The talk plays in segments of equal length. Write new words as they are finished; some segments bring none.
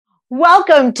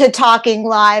Welcome to Talking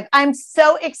Live. I'm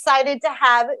so excited to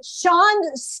have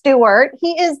Sean Stewart.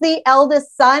 He is the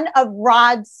eldest son of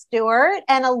Rod Stewart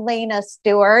and Elena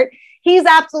Stewart. He's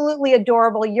absolutely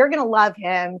adorable. You're going to love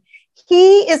him.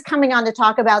 He is coming on to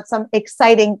talk about some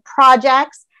exciting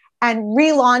projects and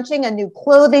relaunching a new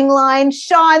clothing line.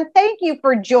 Sean, thank you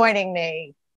for joining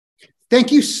me.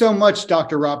 Thank you so much,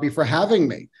 Dr. Robi, for having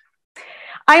me.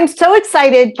 I'm so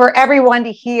excited for everyone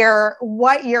to hear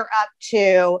what you're up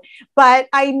to, but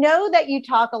I know that you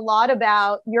talk a lot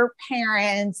about your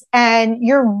parents and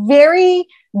you're very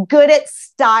good at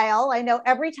style. I know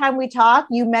every time we talk,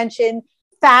 you mention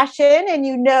fashion and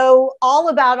you know all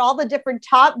about all the different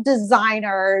top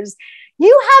designers.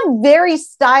 You have very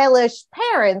stylish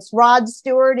parents. Rod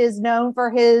Stewart is known for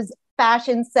his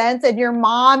fashion sense, and your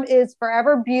mom is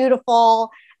forever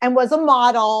beautiful and was a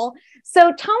model.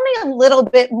 So tell me a little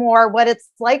bit more what it's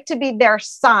like to be their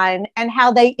son and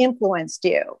how they influenced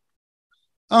you.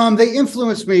 They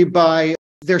influenced me by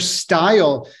their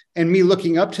style and me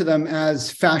looking up to them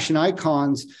as fashion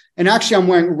icons. And actually, I'm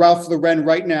wearing Ralph Lauren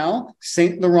right now,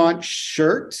 Saint Laurent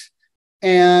shirt.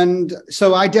 And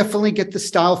so I definitely get the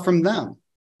style from them.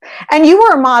 And you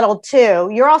were a model too.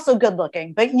 You're also good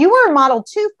looking, but you were a model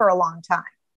too for a long time.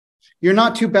 You're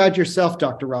not too bad yourself,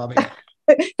 Dr. Robi.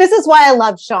 This is why I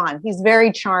love Sean. He's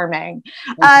very charming.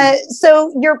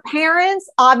 So your parents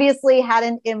obviously had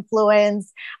an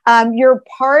influence. You're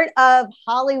part of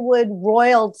Hollywood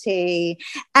royalty.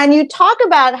 And you talk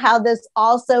about how this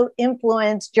also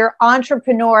influenced your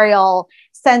entrepreneurial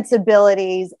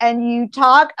sensibilities. And you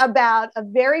talk about a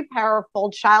very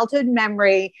powerful childhood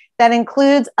memory that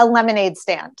includes a lemonade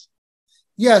stand.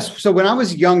 Yes. So when I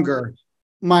was younger,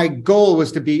 my goal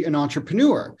was to be an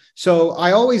entrepreneur. So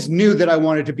I always knew that I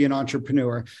wanted to be an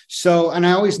entrepreneur. And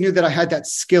I always knew that I had that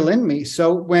skill in me.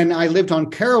 So when I lived on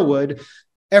Carrollwood,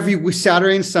 every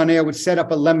Saturday and Sunday, I would set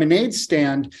up a lemonade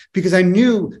stand because I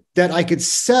knew that I could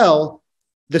sell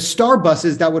the star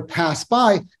buses that would pass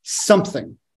by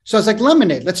something. So I was like,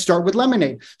 lemonade, let's start with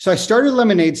lemonade. So I started a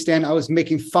lemonade stand. I was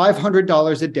making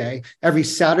 $500 a day every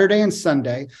Saturday and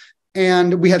Sunday.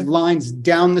 And we had lines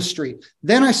down the street.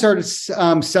 Then I started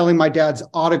selling my dad's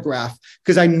autograph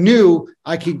because I knew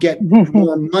I could get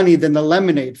more money than the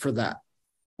lemonade for that.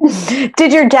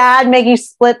 Did your dad make you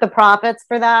split the profits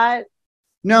for that?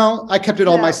 No, I kept it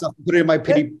all myself, put it in my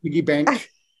piggy bank.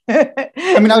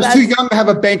 I mean, I was too young to have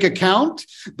a bank account,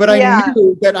 but I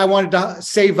knew that I wanted to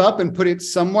save up and put it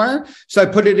somewhere. So I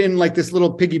put it in like this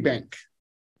little piggy bank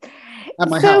at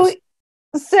my house.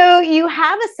 So you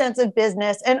have a sense of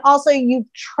business, and also you've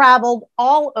traveled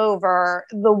all over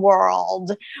the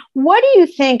world. What do you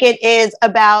think it is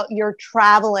about your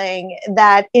traveling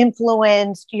that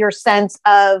influenced your sense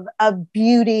of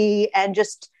beauty and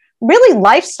just really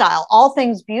lifestyle, all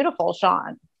things beautiful,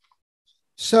 Sean?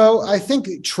 So I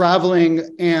think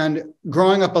traveling and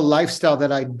growing up a lifestyle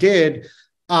that I did,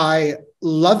 I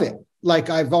love it.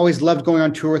 Like I've always loved going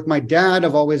on tour with my dad.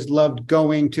 I've always loved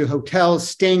going to hotels,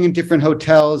 staying in different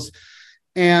hotels.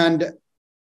 And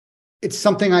it's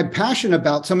something I'm passionate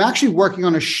about. So I'm actually working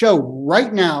on a show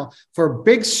right now for a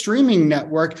big streaming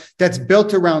network that's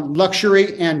built around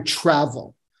luxury and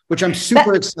travel, which I'm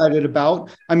super excited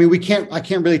about. I mean, I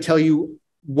can't really tell you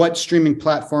what streaming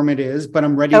platform it is, but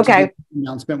I'm ready to make the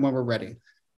announcement when we're ready.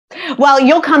 Well,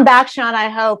 you'll come back, Sean, I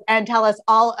hope, and tell us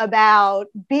all about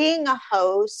being a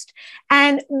host.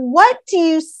 And what do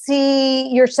you see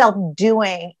yourself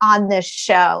doing on this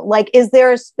show? Like, is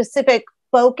there a specific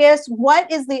focus? What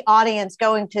is the audience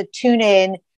going to tune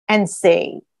in and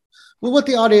see? Well, what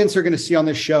the audience are going to see on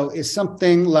this show is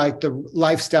something like the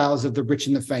lifestyles of the rich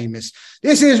and the famous.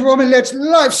 This is Roman Let's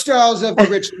Lifestyles of the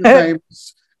Rich and the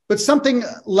Famous. But something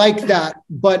like that,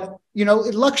 but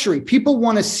luxury. People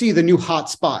want to see the new hot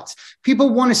spots. People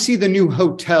want to see the new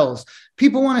hotels.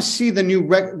 People want to see the new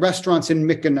restaurants in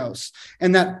Mykonos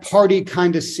and that party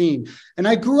kind of scene. And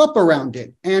I grew up around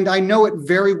it and I know it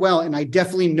very well. And I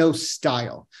definitely know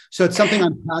style. So it's something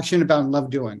I'm passionate about and love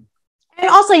doing. And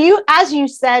also as you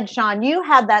said, Sean, you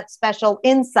have that special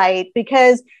insight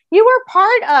because you were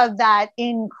part of that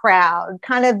in crowd,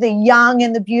 kind of the young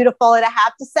and the beautiful. And I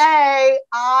have to say,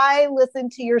 I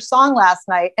listened to your song last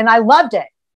night and I loved it.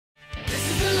 This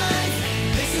is the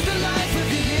life of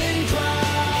the in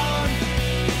crowd.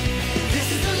 This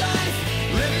is the life,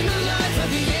 living the life of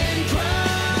the in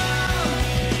crowd.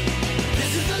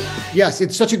 This is the life. Yes,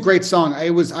 it's such a great song.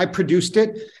 I produced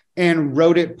it and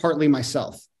wrote it partly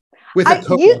myself with a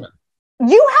co-writer.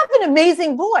 You have an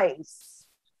amazing voice.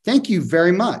 Thank you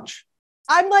very much.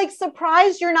 I'm like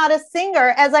surprised you're not a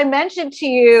singer. As I mentioned to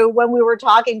you when we were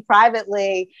talking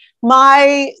privately,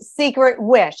 my secret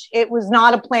wish, it was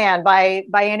not a plan by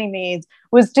any means,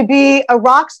 was to be a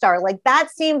rock star. Like that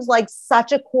seems like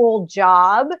such a cool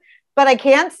job, but I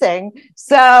can't sing.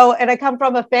 So, and I come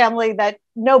from a family that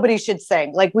nobody should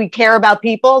sing. Like we care about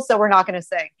people, so we're not going to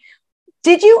sing.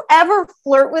 Did you ever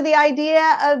flirt with the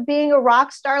idea of being a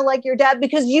rock star like your dad?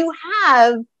 Because you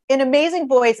have an amazing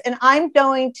voice, and I'm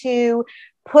going to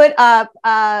put up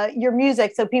your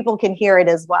music so people can hear it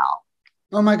as well.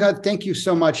 Oh my God, thank you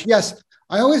so much. Yes,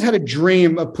 I always had a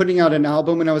dream of putting out an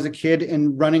album when I was a kid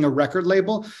and running a record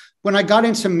label. When I got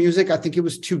into music, I think it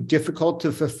was too difficult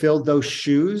to fulfill those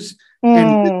shoes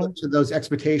and live up to those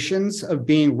expectations of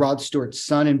being Rod Stewart's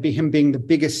son and him being the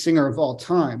biggest singer of all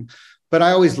time. But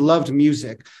I always loved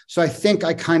music. So I think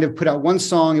I kind of put out one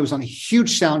song. It was on a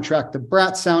huge soundtrack, the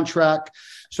Brat soundtrack.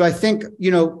 So I think,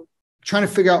 trying to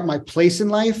figure out my place in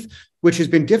life, which has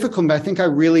been difficult, but I think I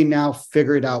really now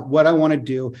figured out what I want to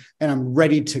do and I'm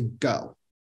ready to go.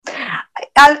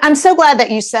 I'm so glad that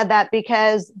you said that,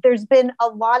 because there's been a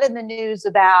lot in the news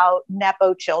about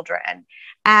Nepo children.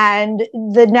 And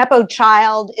the Nepo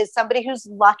child is somebody who's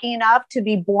lucky enough to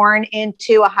be born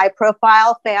into a high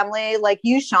profile family like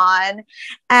you, Sean,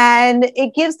 and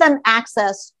it gives them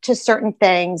access to certain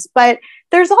things. But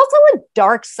there's also a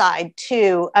dark side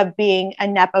too of being a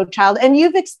Nepo child. And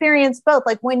you've experienced both.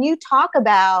 Like when you talk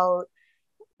about,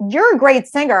 you're a great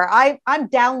singer. I'm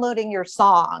downloading your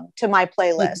song to my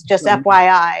playlist, just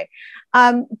FYI.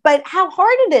 But how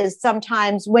hard it is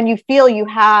sometimes when you feel you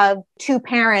have two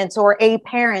parents or a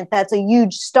parent that's a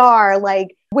huge star.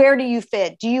 Like, where do you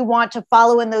fit? Do you want to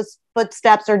follow in those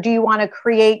footsteps, or do you want to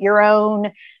create your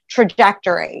own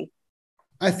trajectory?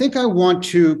 I think I want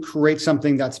to create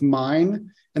something that's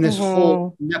mine. And this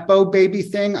whole Nepo baby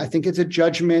thing, I think it's a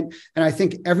judgment. And I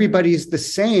think everybody's the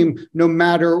same, no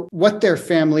matter what their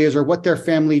family is or what their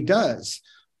family does.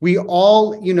 We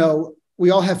all,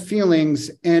 we all have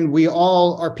feelings and we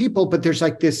all are people, but there's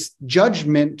like this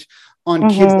judgment on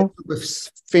kids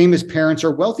with famous parents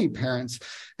or wealthy parents.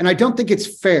 And I don't think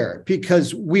it's fair,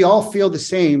 because we all feel the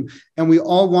same and we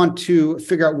all want to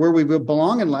figure out where we will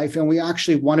belong in life. And we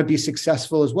actually want to be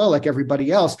successful as well, like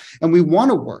everybody else. And we want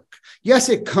to work. Yes,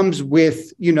 it comes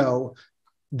with,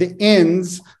 the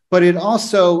ends, but it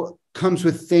also comes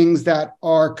with things that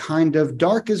are kind of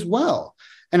dark as well.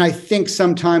 And I think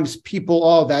sometimes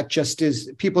people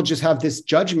just have this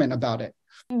judgment about it.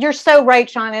 You're so right,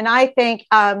 Sean. And I think,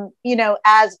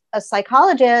 as a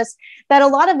psychologist, that a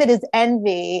lot of it is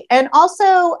envy and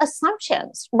also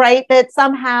assumptions, right? That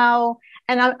somehow,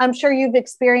 and I'm sure you've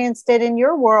experienced it in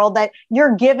your world, that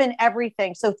you're given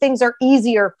everything. So things are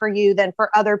easier for you than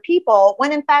for other people,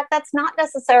 when in fact, that's not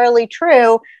necessarily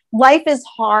true. Life is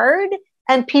hard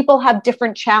and people have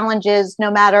different challenges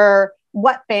no matter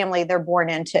what family they're born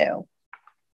into.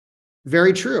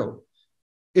 Very true.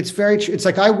 It's very true. It's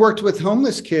like I worked with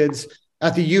homeless kids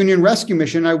at the Union Rescue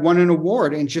Mission. I won an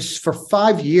award, and just for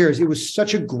 5 years, it was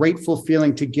such a grateful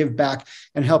feeling to give back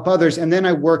and help others. And then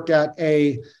I worked at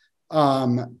this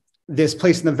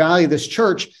place in the Valley, this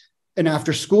church, an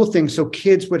after school thing. So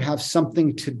kids would have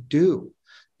something to do.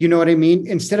 You know what I mean?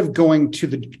 Instead of going to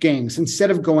the gangs,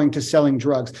 instead of going to selling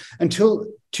drugs,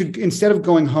 instead of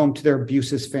going home to their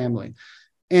abusive family.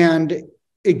 And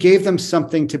it gave them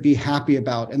something to be happy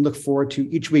about and look forward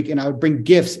to each week. And I would bring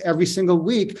gifts every single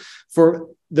week for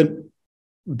the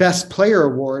best player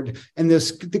award. And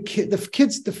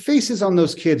the faces on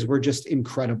those kids were just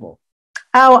incredible.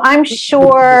 Oh, I'm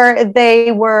sure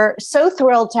they were so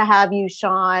thrilled to have you,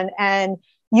 Sean. And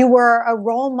you were a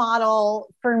role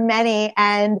model for many.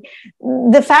 And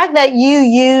the fact that you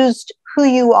used who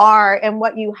you are and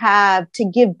what you have to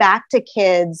give back to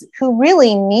kids who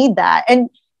really need that. And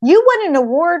you won an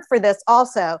award for this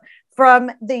also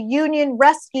from the Union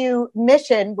Rescue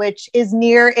Mission, which is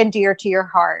near and dear to your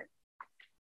heart.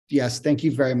 Yes, thank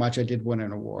you very much. I did win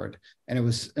an award, and it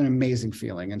was an amazing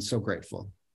feeling and so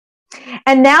grateful.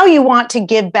 And now you want to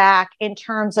give back in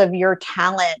terms of your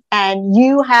talent. And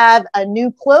you have a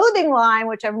new clothing line,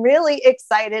 which I'm really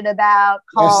excited about,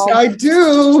 called Yes, I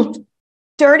do.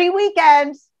 Dirty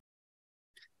Weekend.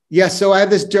 Yes, so I have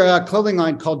this clothing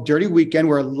line called Dirty Weekend.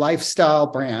 We're a lifestyle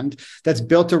brand that's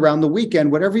built around the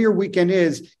weekend. Whatever your weekend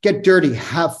is, get dirty,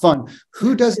 have fun.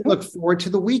 Who doesn't look forward to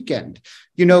the weekend?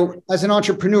 As an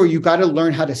entrepreneur, you got to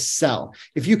learn how to sell.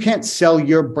 If you can't sell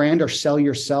your brand or sell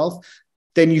yourself,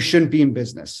 then you shouldn't be in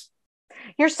business.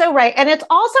 You're so right. And it's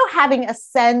also having a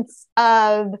sense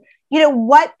of,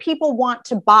 what people want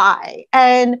to buy.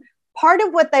 And part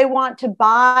of what they want to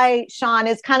buy, Sean,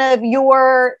 is kind of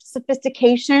your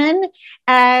sophistication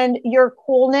and your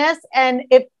coolness. And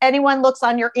if anyone looks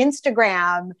on your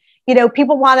Instagram,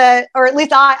 people want to, or at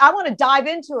least I want to dive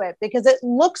into it because it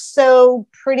looks so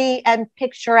pretty and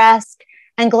picturesque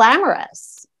and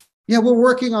glamorous. Yeah, we're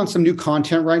working on some new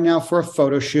content right now for a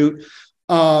photo shoot.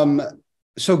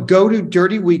 So go to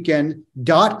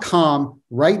dirtyweekend.com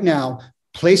right now,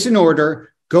 place an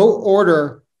order, go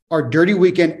order our Dirty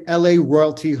Weekend LA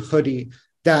Royalty hoodie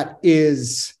that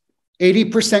is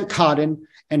 80% cotton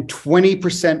and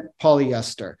 20%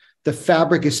 polyester. The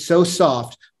fabric is so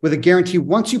soft with a guarantee.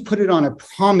 Once you put it on, I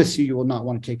promise you will not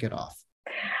want to take it off.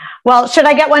 Well, should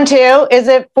I get one too? Is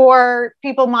it for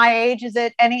people my age? Is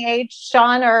it any age,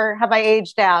 Sean, or have I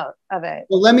aged out of it?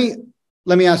 Well, let me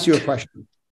ask you a question.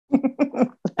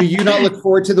 Do you not look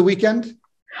forward to the weekend?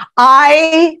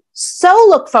 I so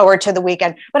look forward to the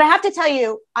weekend, but I have to tell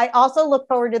you, I also look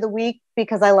forward to the week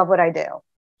because I love what I do.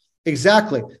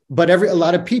 Exactly. But a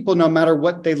lot of people, no matter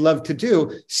what they love to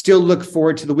do, still look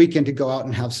forward to the weekend to go out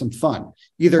and have some fun,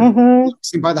 either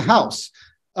relaxing by the house,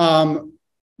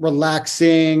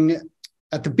 relaxing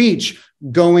at the beach,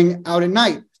 going out at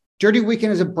night. Dirty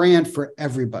Weekend is a brand for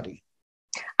everybody.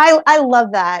 I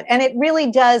love that. And it really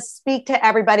does speak to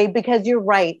everybody because you're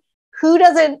right. Who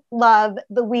doesn't love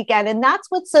the weekend? And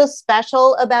that's what's so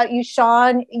special about you,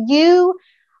 Sean. You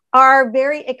are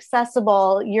very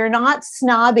accessible. You're not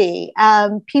snobby.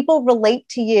 People relate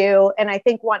to you and I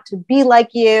think want to be like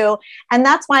you. And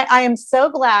that's why I am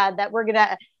so glad that we're going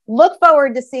to look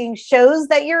forward to seeing shows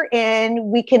that you're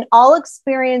in. We can all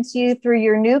experience you through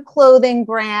your new clothing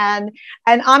brand.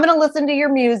 And I'm going to listen to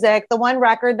your music, the one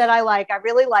record that I like. I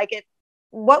really like it.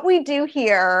 What we do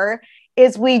here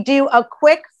is we do a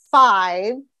quick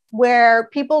 5 where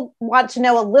people want to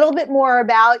know a little bit more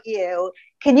about you.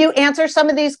 Can you answer some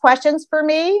of these questions for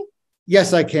me?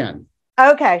 Yes, I can.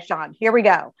 Okay, Sean, here we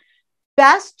go.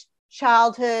 Best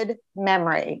childhood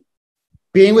memory.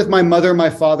 Being with my mother and my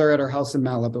father at our house in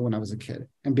Malibu when I was a kid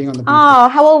and being on the beach. Oh,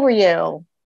 how old were you?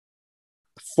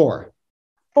 4.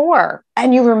 4.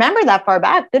 And you remember that far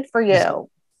back. Good for you. Yes.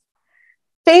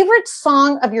 Favorite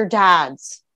song of your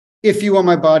dad's? If You Want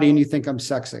My Body and You Think I'm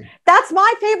Sexy. That's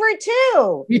my favorite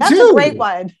too. Me That's too. A great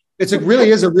one.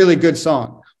 Really is a really good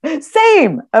song.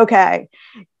 Same. Okay.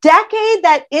 Decade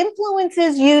that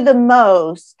influences you the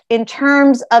most in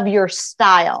terms of your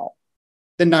style?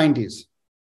 The 90s.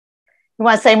 You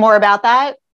want to say more about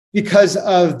that? Because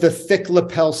of the thick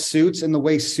lapel suits and the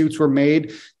way suits were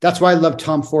made. That's why I love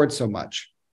Tom Ford so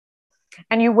much.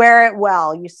 And you wear it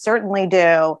well. You certainly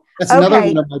do. That's another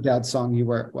one of my dad's songs. You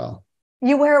Wear It Well.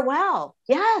 You wear it well.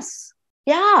 Yes.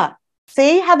 Yeah.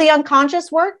 See how the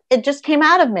unconscious worked? It just came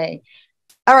out of me.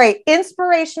 All right.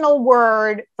 Inspirational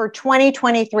word for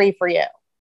 2023 for you.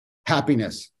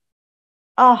 Happiness.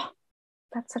 Oh,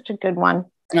 that's such a good one.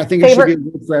 And I think it should be a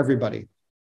word for everybody.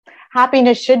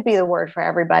 Happiness should be the word for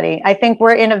everybody. I think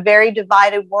we're in a very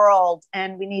divided world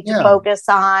and we need to focus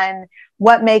on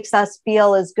what makes us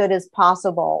feel as good as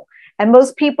possible. And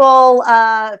most people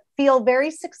feel very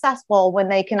successful when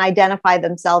they can identify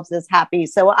themselves as happy.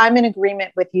 So I'm in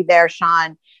agreement with you there,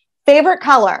 Sean. Favorite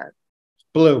color?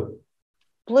 Blue.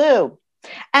 Blue.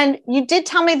 And you did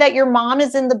tell me that your mom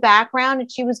is in the background and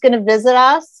she was going to visit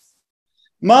us.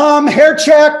 Mom, hair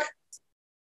check.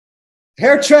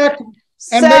 Hair check.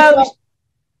 And so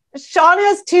Sean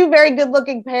has 2 very good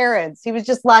looking parents. He was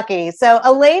just lucky. So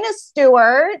Elena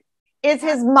Stewart is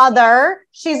his mother.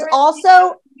 She's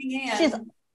also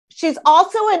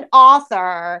an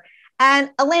author.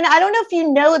 And Elena, I don't know if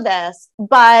you know this,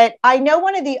 but I know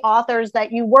one of the authors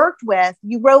that you worked with.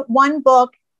 You wrote one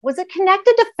book. Was it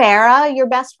connected to Farah, your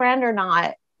best friend, or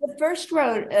not? The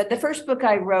first book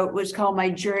I wrote was called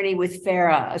My Journey with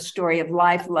Farah, a story of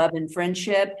life, love, and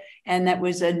friendship. And that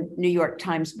was a New York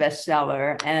Times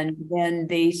bestseller. And then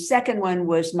the second one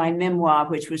was my memoir,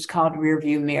 which was called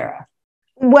Rearview Mirror.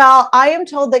 Well, I am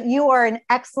told that you are an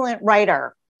excellent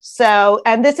writer. So,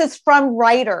 and this is from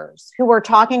writers who were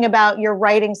talking about your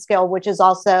writing skill, which is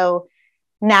also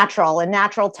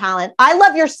natural talent. I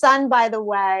love your son, by the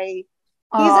way.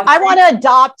 I want to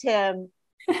adopt him.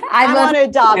 I want to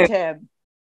adopt him.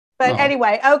 But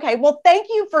anyway, okay. Well, thank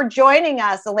you for joining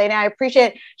us, Elena. I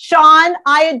appreciate it. Sean,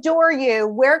 I adore you.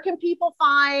 Where can people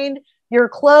find your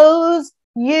clothes,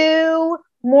 you,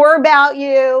 more about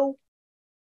you?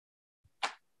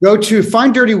 Go to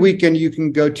Find Dirty Weekend. You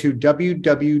can go to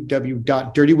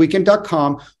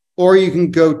www.dirtyweekend.com, or you can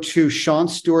go to Sean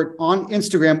Stewart on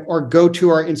Instagram, or go to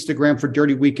our Instagram for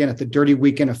Dirty Weekend at the Dirty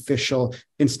Weekend official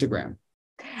Instagram.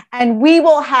 And we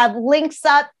will have links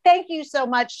up. Thank you so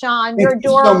much, Sean. You're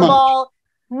adorable.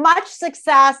 Much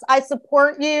success. I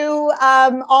support you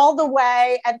all the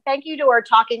way. And thank you to our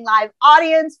Talking Live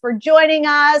audience for joining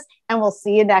us. And we'll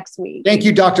see you next week. Thank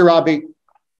you, Dr. Robi.